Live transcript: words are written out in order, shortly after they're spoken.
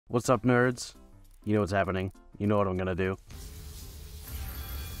What's up, nerds? You know what's happening. You know what I'm gonna do.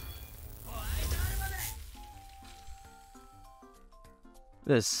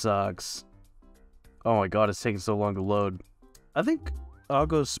 This sucks. Oh my god, it's taking so long to load. I think I'll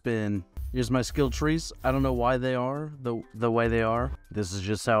go spin. Here's my skill trees. I don't know why they are the way they are. This is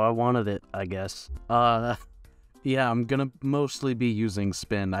just how I wanted it, I guess. Yeah, I'm gonna mostly be using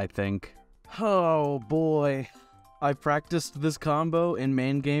spin, I think. Oh boy. I practiced this combo in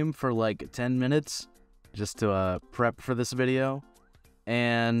main game for like 10 minutes just to prep for this video.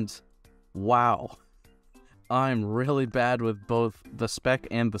 And wow. I'm really bad with both the spec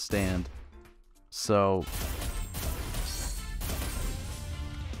and the stand. So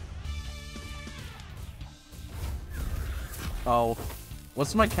oh,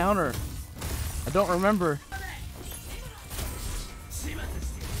 what's my counter? I don't remember.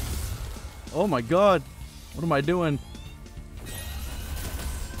 Oh my god, what am I doing?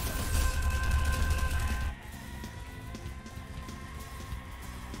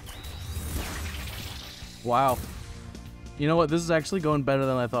 Wow. You know what, this is actually going better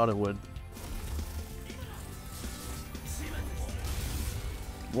than I thought it would.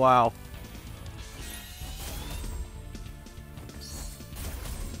 Wow.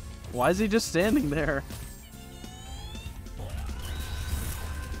 Why is he just standing there?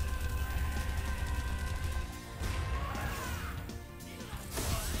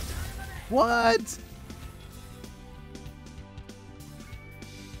 What?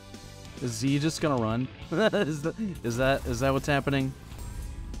 Is he just gonna run? Is that what's happening?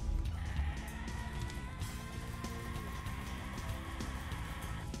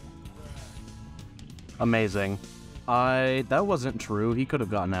 Amazing. That wasn't true. He could have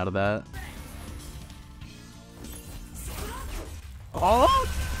gotten out of that. Oh!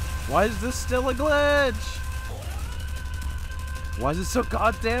 Why is this still a glitch? Why is it so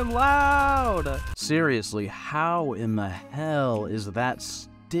goddamn loud? Seriously, how in the hell is that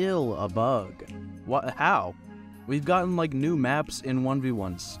still a bug? What? How? We've gotten like new maps in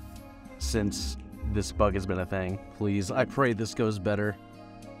 1v1s since this bug has been a thing. Please, I pray this goes better.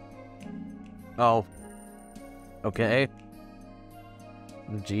 Oh. Okay.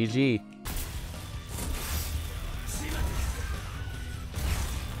 GG.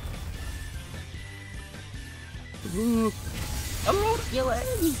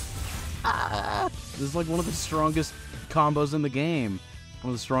 This is like one of the strongest combos in the game.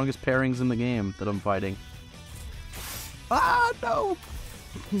 One of the strongest pairings in the game that I'm fighting. Ah, no!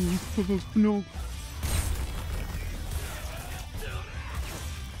 No.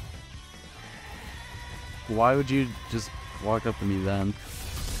 Why would you just walk up to me then?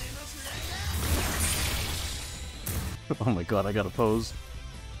 Oh my god, I gotta pose.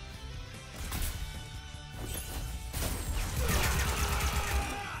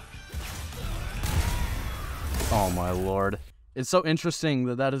 Oh my lord. It's so interesting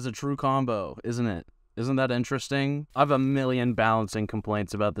that that is a true combo, isn't it? Isn't that interesting? I have a million balancing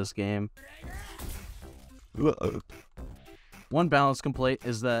complaints about this game. One balance complaint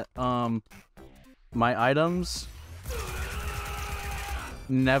is that, my items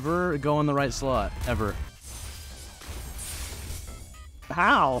never go in the right slot, ever.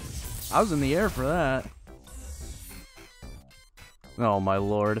 How? I was in the air for that. Oh my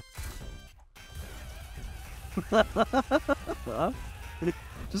lord.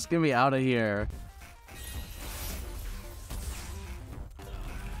 Just get me out of here.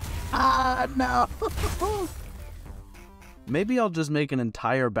 Ah, no. Maybe I'll just make an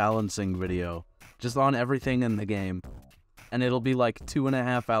entire balancing video just on everything in the game, and it'll be like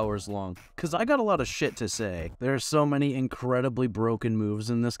 2.5 hours long, because I got a lot of shit to say. There are so many incredibly broken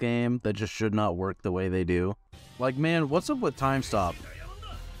moves in this game that just should not work the way they do. Like, man, what's up with time stop?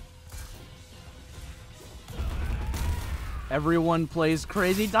 Everyone plays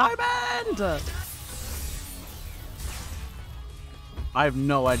Crazy Diamond! I have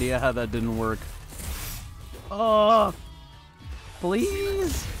no idea how that didn't work. Oh,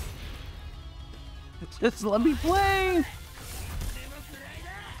 please? Just let me play!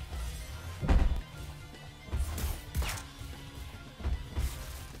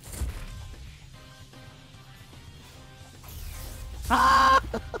 Ah!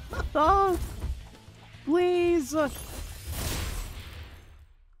 Oh, please!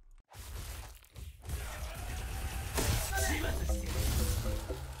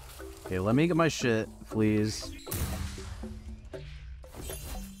 Okay, let me get my shit, please.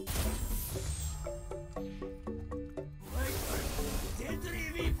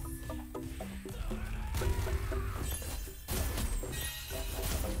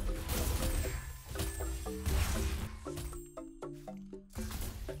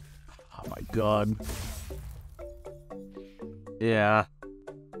 Oh my god. Yeah.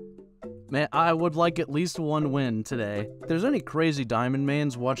 Man, I would like at least one win today. If there's any crazy diamond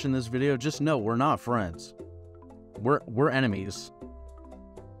mains watching this video, just know we're not friends. We're enemies.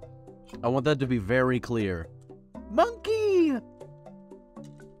 I want that to be very clear. Monkey!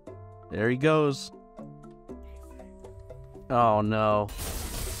 There he goes. Oh no.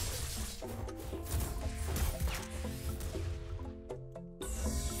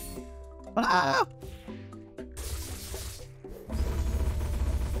 Ah!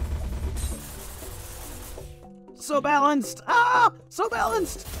 So balanced! Ah! So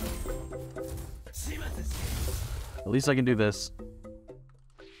balanced! At least I can do this.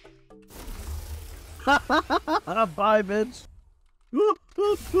 Bye, bitch.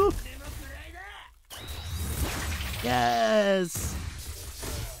 Yes!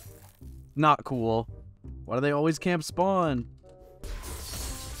 Not cool. Why do they always camp spawn?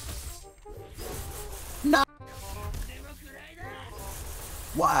 No!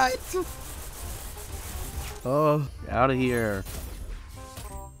 What? Oh, out of here.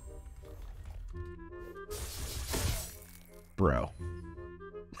 Bro.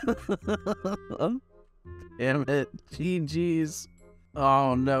 Damn it. GG's.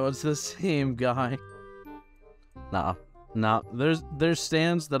 Oh no, it's the same guy. Nah. There's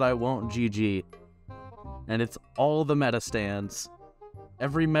stands that I won't GG. And it's all the meta stands.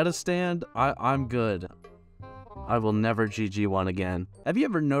 Every meta stand, I'm good. I will never GG one again. Have you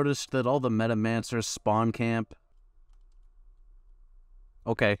ever noticed that all the Metamancers spawn camp?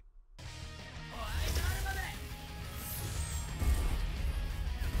 Okay.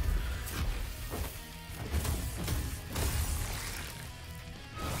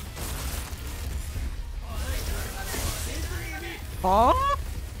 Huh?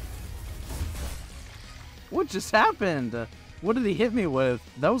 What just happened? What did he hit me with?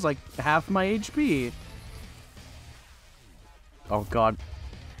 That was like half my HP. Oh god.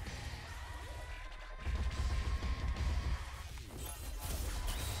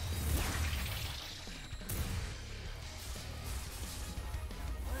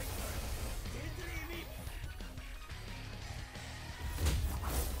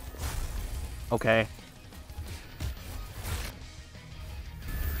 Okay.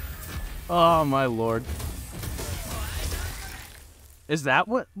 Oh my lord. Is that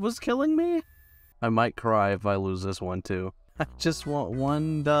what was killing me? I might cry if I lose this one too. I just want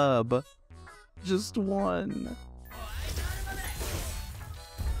one dub. Just one.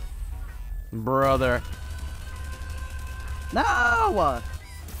 Brother. No!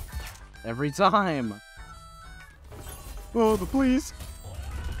 Every time. Oh, please.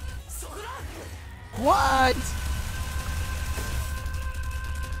 What?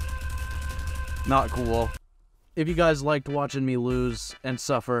 Not cool. If you guys liked watching me lose and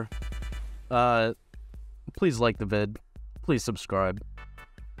suffer, please like the vid. Please subscribe.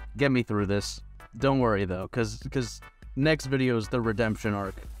 Get me through this. Don't worry though, cause next video is the redemption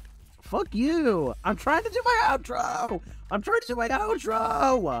arc. Fuck you! I'm trying to do my outro! I'm trying to do my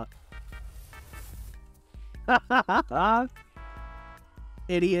outro!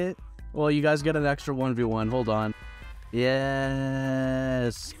 Idiot. Well, you guys get an extra 1v1. Hold on.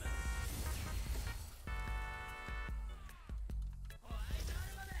 Yes.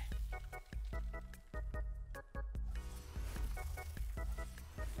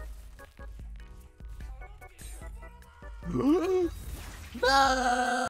 No!